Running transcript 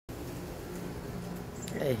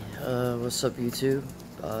Hey, what's up YouTube?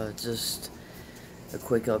 Just a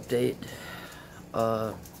quick update.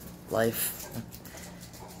 Uh, Life,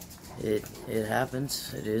 it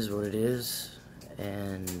happens. It is what it is.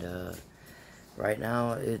 And, right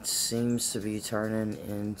now it seems to be turning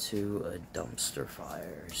into a dumpster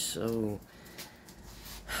fire. So,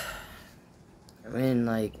 I mean,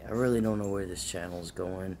 like, I really don't know where this channel's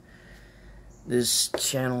going. This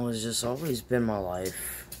channel has just always been my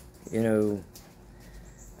life. You know,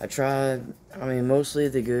 mostly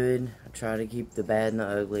the good. I try to keep the bad and the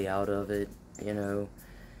ugly out of it, you know.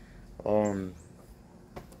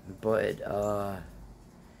 But,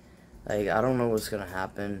 like, I don't know what's gonna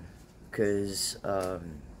happen, because,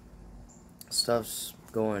 stuff's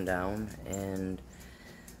going down, and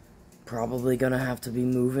probably gonna have to be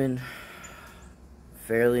moving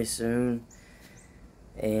fairly soon,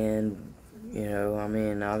 and, you know, I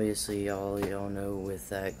mean, obviously, y'all know with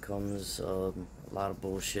that comes, a lot of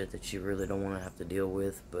bullshit that you really don't want to have to deal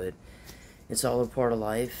with, but it's all a part of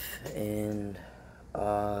life. And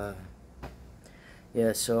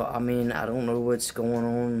yeah, so I mean, I don't know what's going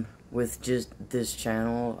on with just this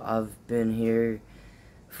channel. I've been here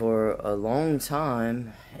for a long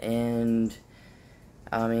time, and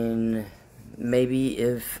I mean, maybe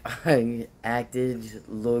if I acted,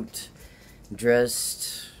 looked,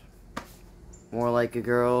 dressed more like a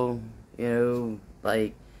girl, you know,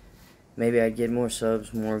 like, maybe I'd get more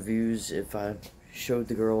subs, more views if I showed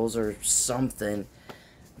the girls or something.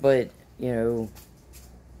 But, you know,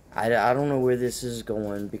 I don't know where this is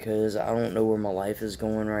going, because I don't know where my life is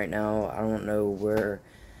going right now. I don't know where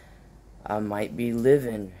I might be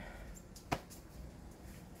living.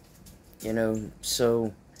 You know,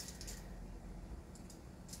 so,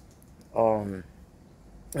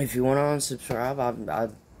 if you want to unsubscribe,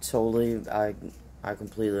 I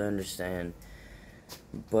completely understand.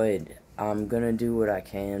 But I'm gonna do what I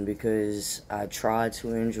can, because I try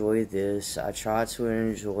to enjoy this. I try to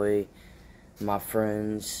enjoy my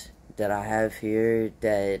friends that I have here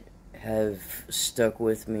that have stuck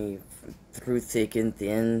with me through thick and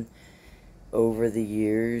thin over the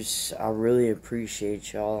years. I really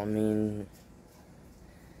appreciate y'all. I mean,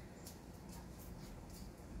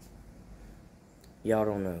 y'all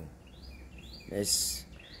don't know. It's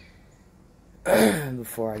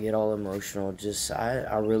before I get all emotional, just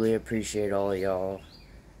I really appreciate all of y'all.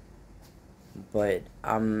 But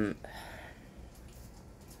I'm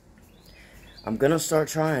gonna start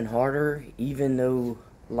trying harder, even though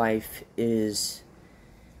life is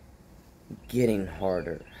getting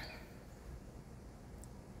harder.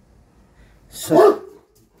 So,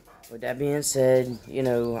 with that being said, you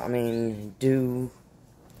know, I mean, you're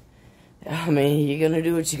gonna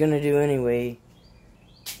do what you're gonna do anyway.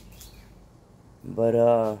 But,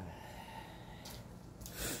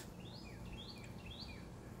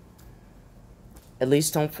 at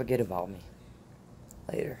least don't forget about me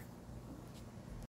later.